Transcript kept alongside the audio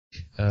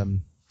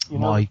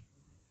my...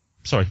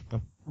 Sorry.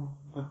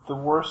 The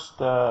worst,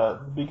 the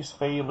biggest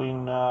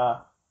failing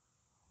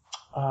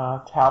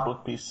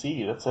tablet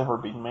PC that's ever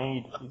been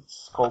made,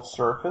 it's called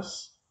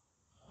Surface,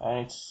 and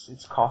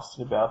it's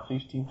costed about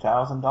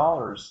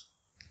 $15,000.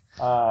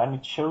 And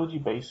it showed you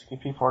basically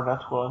people are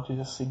not willing to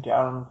just sit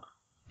down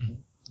and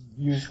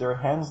use their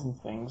hands and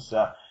things.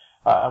 When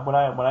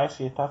I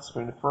see a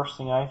touchscreen, the first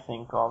thing I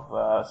think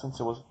of, since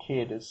I was a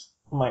kid, is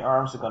my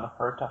arms are going to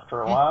hurt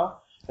after a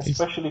while,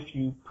 especially if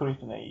you put it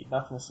in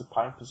not in a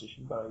supine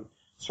position, but a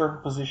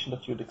certain position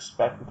that you'd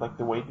expect, with like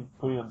the way to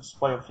put it on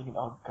display. I'm thinking,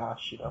 oh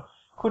gosh,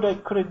 could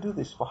I do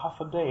this for half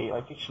a day?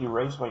 Like actually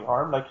raise my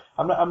arm? Like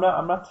I'm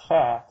not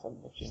fat. I'm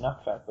actually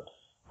not fat, but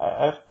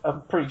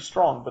I'm pretty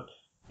strong. But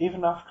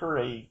even after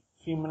a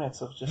few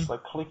minutes of just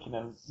like clicking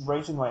and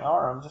raising my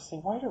arm, I'm just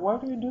saying, why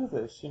do you do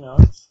this?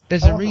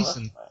 There's a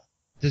reason.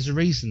 There's a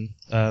reason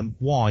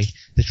why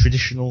the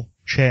traditional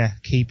chair,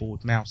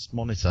 keyboard, mouse,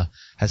 monitor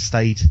has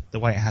stayed the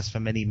way it has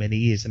for many, many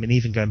years. I mean,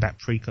 even going back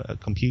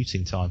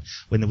pre-computing time,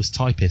 when there was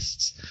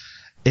typists,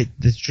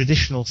 the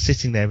traditional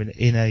sitting there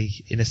in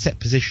a set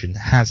position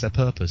has a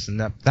purpose, and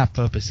that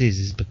purpose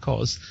is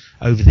because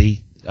over the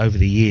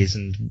years,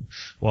 and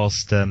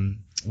whilst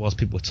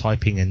people were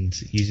typing and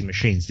using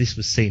machines, this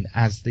was seen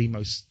as the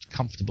most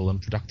comfortable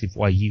and productive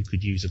way you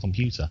could use a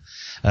computer.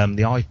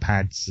 The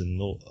iPads and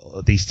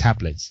all these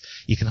tablets,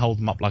 you can hold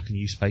them up like a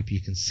newspaper,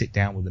 you can sit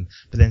down with them,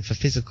 but then for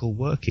physical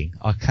working,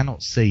 I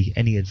cannot see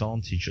any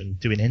advantage in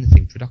doing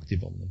anything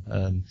productive on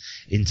them,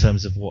 in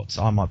terms of what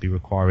I might be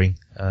requiring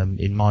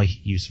in my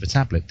use of a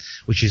tablet,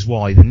 which is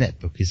why the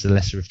netbook is the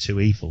lesser of two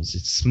evils.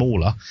 It's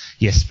smaller,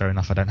 yes, fair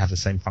enough, I don't have the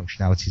same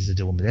functionality as I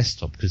do on my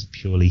desktop, because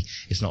purely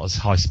it's not as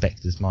high spec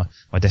as my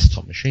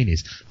desktop machine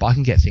is, but I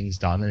can get things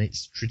done, and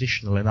it's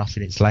traditional enough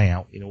in its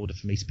layout in order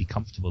for me to be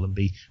comfortable and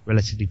be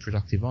relatively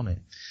productive on it.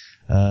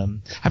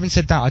 Having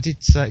said that, I did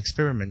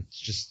experiment,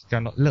 just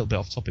going a little bit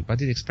off topic, but I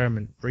did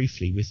experiment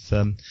briefly with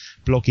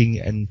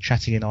blogging and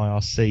chatting in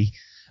IRC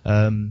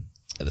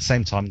at the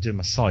same time doing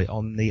my site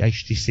on the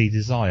HTC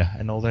Desire,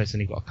 and although it's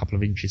only got a couple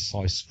of inches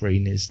size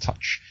screen, it's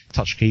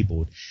touch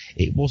keyboard,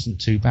 it wasn't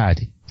too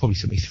bad. It probably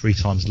took me 3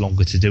 times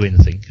longer to do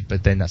anything,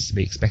 but then that's to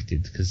be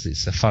expected because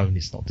it's a phone,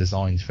 it's not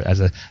designed as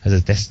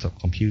a desktop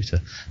computer,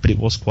 but it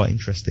was quite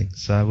interesting.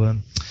 So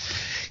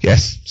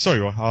yes, sorry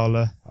Roy, I'll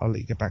let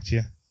you get back to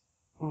you.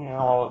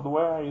 Yeah, well, the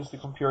way I use the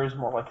computer is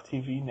more like a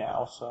TV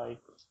now, so I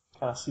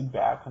kind of sit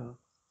back and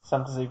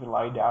sometimes even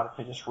lie down. If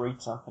I just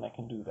read something, I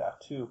can do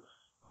that too.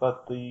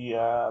 But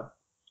the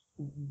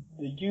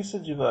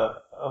usage of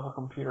a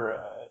computer,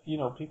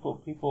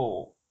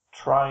 people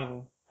try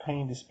and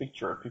paint this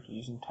picture of people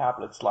using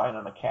tablets lying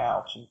on a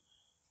couch, and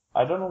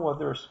I don't know what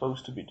they're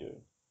supposed to be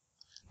doing.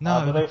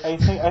 No, but I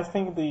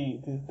think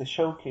the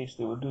showcase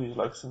they would do is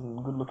like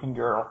some good-looking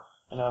girl.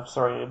 And I'm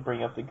sorry I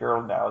bring up the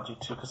girl analogy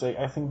too, because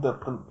I think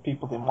that the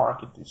people they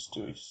market this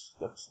to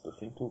that's the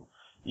thing to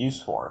use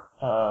for,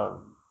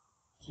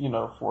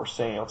 for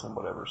sales and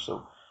whatever.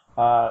 So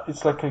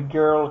it's like a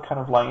girl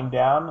kind of lying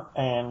down,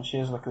 and she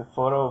has like a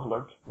photo of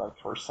like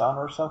her son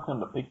or something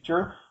in the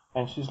picture,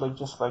 and she's like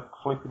just like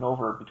flipping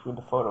over between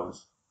the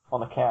photos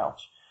on the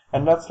couch,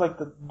 and that's like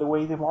the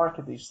way they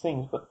market these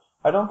things. But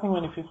I don't think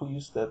many people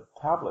use the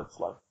tablets.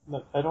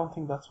 I don't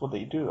think that's what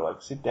they do.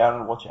 Like sit down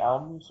and watch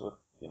albums with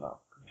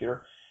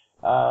computer.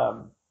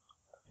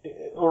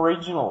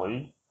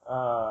 Originally,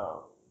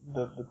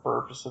 the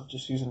purpose of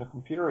just using a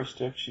computer is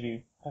to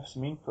actually have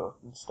some input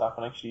and stuff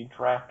and actually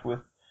interact with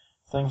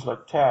things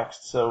like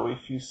text. So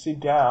if you sit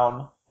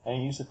down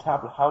and use a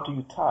tablet, how do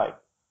you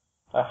type?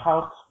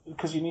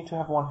 Because you need to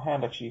have one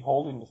hand actually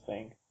holding the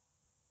thing.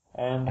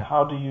 And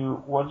what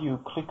do you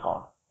click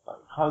on? Like,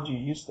 how do you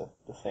use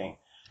the thing?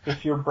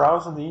 If you're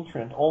browsing the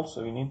internet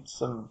also, you need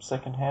some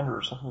second hand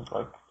or something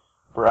like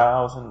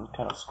browse and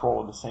kind of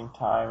scroll at the same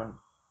time. And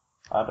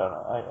I don't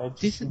know.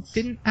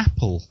 Didn't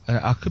Apple?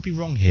 I could be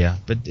wrong here,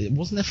 but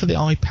wasn't there for the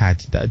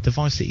iPad that a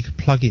device that you could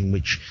plug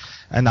in,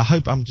 and I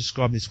hope I'm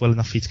describing this well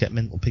enough for you to get a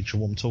mental picture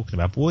of what I'm talking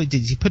about. But what it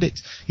did is you put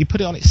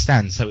it on its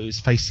stand so it was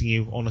facing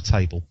you on a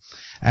table,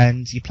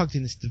 and you plugged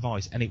in this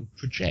device, and it would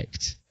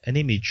project an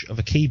image of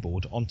a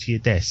keyboard onto your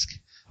desk,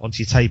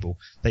 onto your table,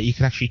 that you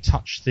could actually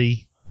touch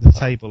the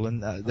table.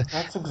 And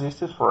that's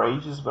existed for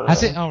ages, but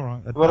has it? All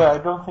right. But I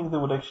don't think they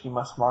would actually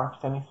mass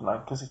market anything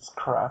like, because it's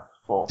crap.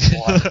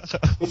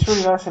 It's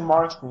really nice in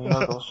marketing,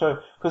 they'll show,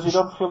 because you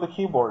don't feel the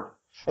keyboard.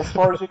 As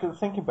far as you can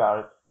think about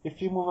it,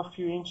 if you move a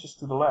few inches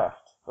to the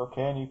left,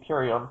 okay, and you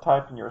carry on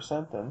typing your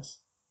sentence,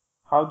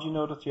 how do you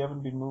know that you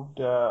haven't been moved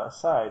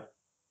aside?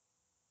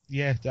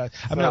 Yeah, there's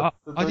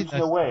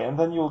no way, and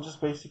then you'll just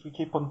basically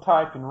keep on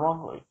typing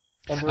wrongly,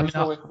 and there's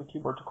no way for the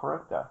keyboard to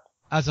correct that.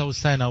 As I was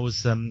saying, I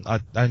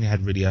only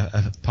had really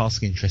a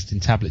passing interest in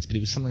tablets, but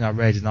it was something I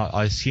read, and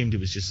I assumed it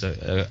was just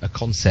a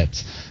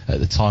concept at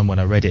the time when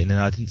I read it, and then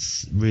I didn't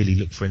really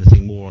look for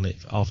anything more on it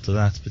after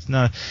that. But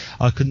no,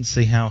 I couldn't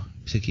see how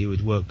particularly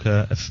it would work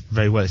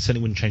very well. It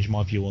certainly wouldn't change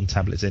my view on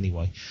tablets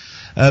anyway.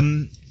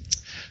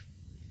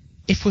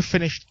 if we're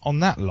finished on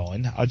that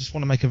line, I just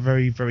want to make a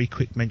very, very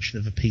quick mention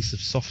of a piece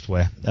of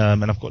software,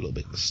 and I've got a little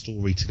bit of a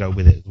story to go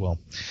with it as well.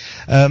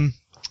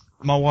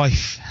 My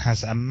wife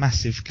has a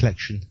massive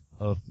collection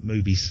of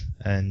movies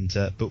and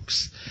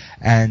books,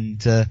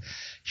 and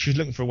she was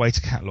looking for a way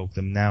to catalogue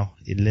them. Now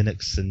in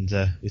Linux and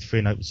with free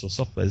and open source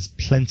software, there's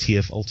plenty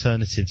of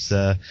alternatives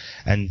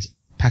and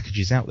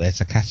packages out there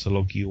to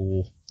catalogue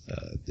your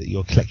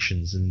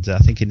collections, and I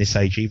think in this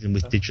age, even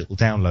with digital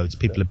downloads,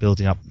 people are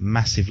building up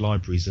massive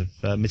libraries of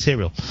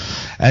material.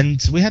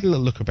 And we had a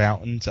little look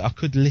about, and I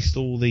could list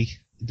all the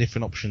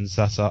different options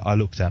that I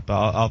looked at, but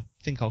I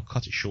think I'll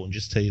cut it short and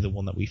just tell you the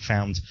one that we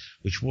found,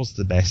 which was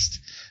the best,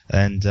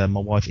 and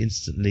my wife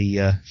instantly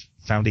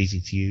found easy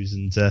to use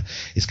and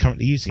is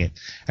currently using it.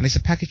 And it's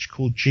a package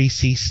called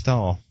GC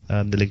Star.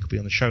 The link will be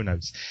on the show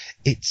notes.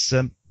 It's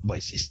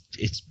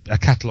it's a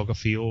cataloger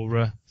for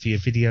your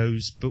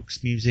videos,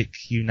 books, music,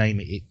 you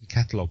name it. It can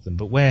catalogue them.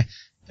 But where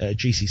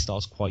GC Star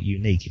is quite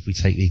unique, if we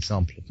take the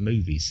example of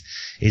movies,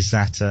 is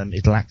that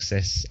it'll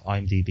access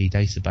IMDb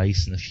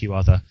database and a few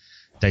other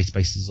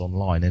databases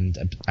online and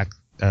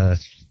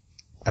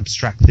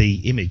abstract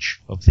the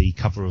image of the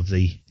cover of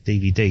the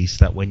DVD,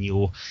 so that when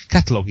you're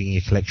cataloguing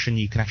your collection,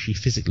 you can actually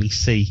physically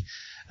see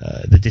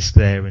the disc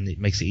there, and it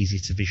makes it easier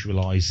to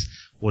visualize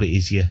what it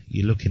is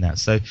you're looking at.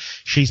 So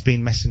she's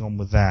been messing on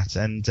with that,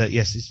 and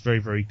yes, it's very,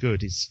 very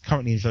good. It's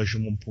currently in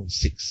version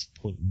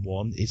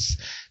 1.6.1. It's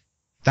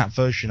that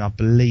version, I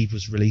believe,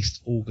 was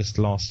released August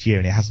last year,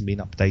 and it hasn't been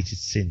updated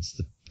since.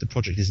 The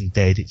project isn't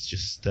dead. It's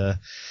just I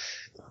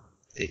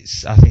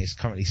think it's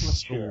currently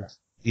mature.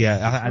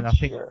 Yeah, and I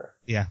think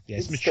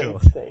it's mature.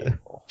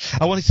 Stable.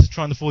 I wanted to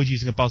try and avoid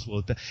using a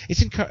buzzword, but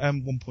it's in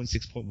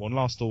 1.6.1.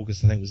 Last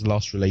August, I think, was the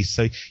last release,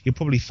 so you'll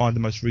probably find the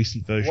most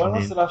recent version. When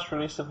was the last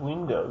release of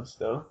Windows,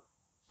 though?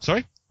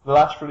 Sorry? The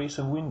last release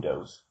of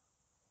Windows.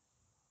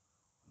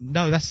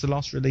 No, that's the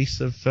last release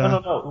of...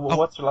 No.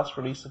 What's the last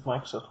release of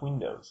Microsoft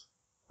Windows,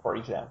 for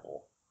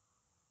example?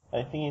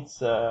 I think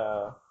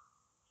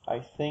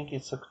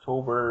it's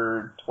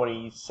October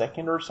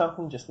 22nd or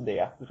something, just the day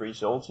after the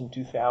results in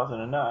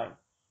 2009.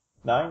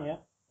 9, yeah?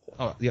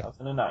 Oh, yeah.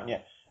 2009, yeah.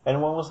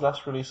 And when was the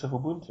last release of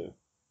Ubuntu?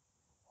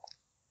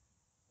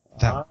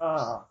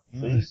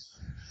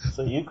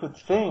 So you could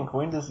think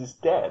Windows is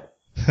dead.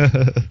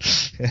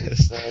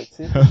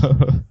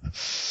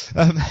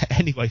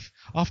 Anyway,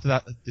 after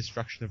that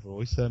distraction of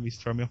Royce, he's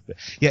thrown me off a bit.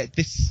 Yeah,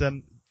 this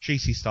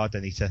GC Star, I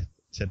don't need to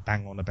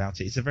bang on about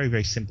it. It's a very,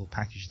 very simple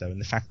package, though,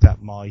 and the fact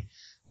that my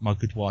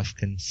good wife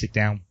can sit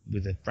down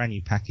with a brand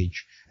new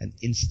package and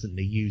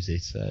instantly use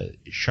it,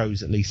 it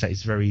shows at least that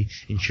it's very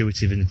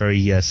intuitive and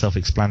very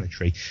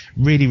self-explanatory.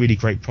 Really, really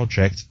great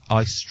project.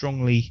 I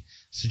strongly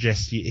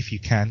suggest you, if you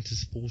can, to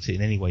support it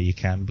in any way you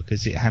can,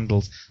 because it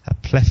handles a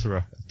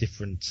plethora of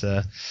different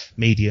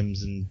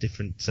mediums and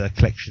different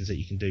collections that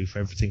you can do, for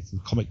everything from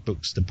comic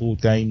books to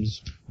board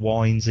games,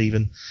 wines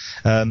even.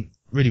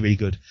 Really, really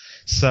good.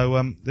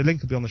 So the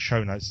link will be on the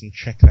show notes, and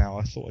check it out.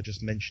 I thought I'd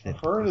just mention it.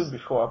 I've heard it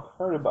before. I've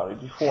heard about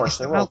it before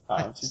several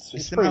times.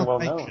 It's pretty well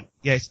known.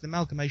 Yeah, it's an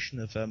amalgamation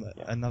of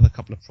another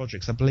couple of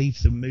projects. I believe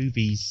the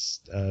movies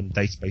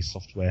database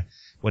software,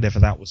 whatever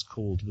that was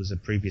called, was a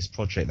previous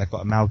project that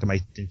got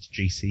amalgamated into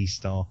GC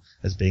Star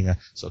as being a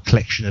sort of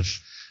collection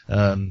of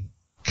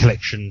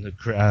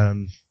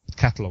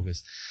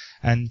catalogers.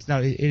 And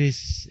no,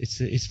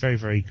 it's very,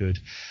 very good.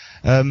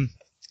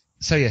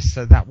 So yes,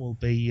 so that will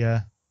be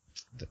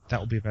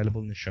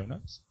available in the show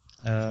notes.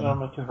 I'm going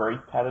to make a very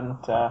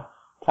patent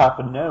type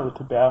of note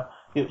about,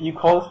 you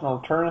call it an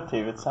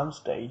alternative at some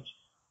stage,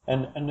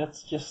 and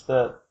that's just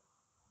the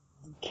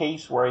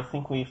case where I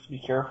think we have to be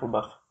careful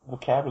about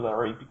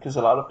vocabulary, because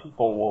a lot of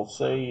people will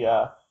say,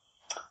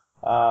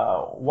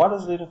 what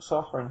does Linux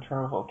offer in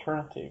terms of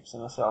alternatives?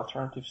 And I say,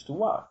 alternatives to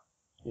what?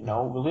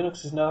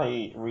 Linux is not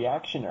a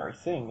reactionary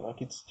thing.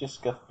 Like, it's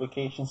just got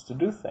applications to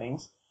do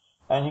things.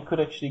 And you could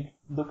actually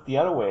look the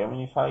other way. I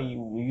mean, if I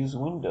use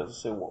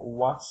Windows, say,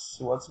 what's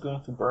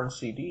going to burn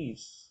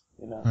CDs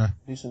in a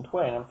decent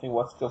way? And I'm thinking,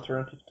 what's the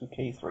alternative to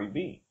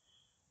K3B?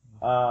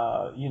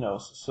 So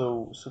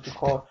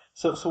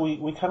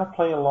we kind of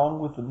play along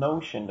with the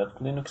notion that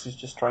Linux is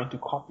just trying to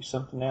copy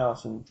something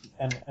else and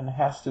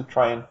has to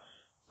try and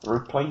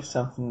replace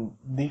something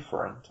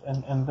different.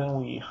 And then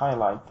we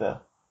highlight the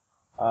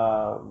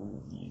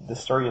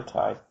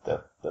stereotype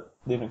that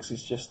Linux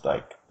is just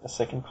like a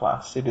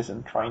second-class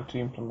citizen trying to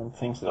implement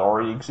things that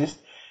already exist,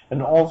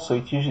 and also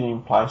it usually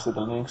implies that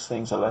the Linux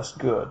things are less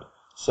good.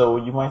 So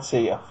you might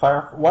say,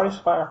 what is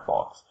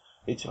Firefox?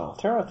 It's an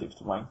alternative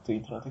to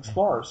Internet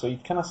Explorer. So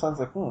it kind of sounds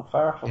like,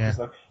 Firefox is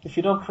like, if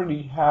you don't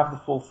really have the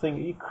full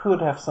thing, you could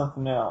have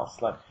something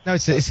else. Like, no,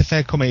 it's a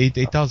fair comment.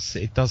 It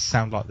does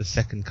sound like the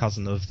second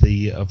cousin of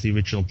the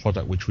original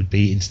product, which would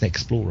be Internet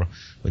Explorer.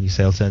 When you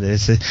say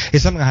alternative,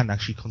 it's something I hadn't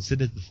actually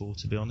considered before,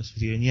 to be honest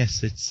with you. And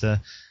yes, it's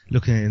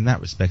looking at it in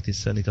that respect, it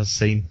certainly does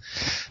seem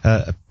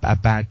a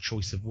bad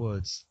choice of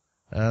words.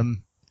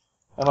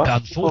 And And lots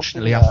of people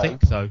Unfortunately, think, I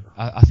think though,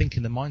 I think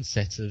in the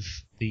mindset of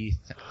the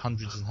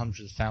hundreds and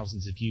hundreds of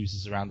thousands of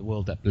users around the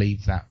world that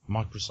believe that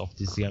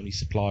Microsoft is the only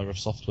supplier of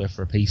software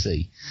for a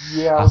PC.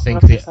 Yeah, I was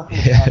think gonna say something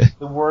about that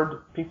the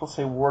word. People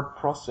say word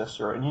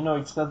processor, and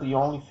it's not the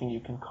only thing you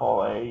can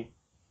call a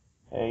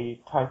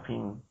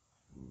typing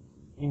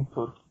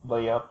input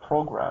layout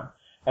program.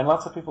 And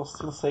lots of people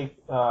still say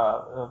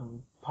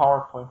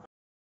PowerPoint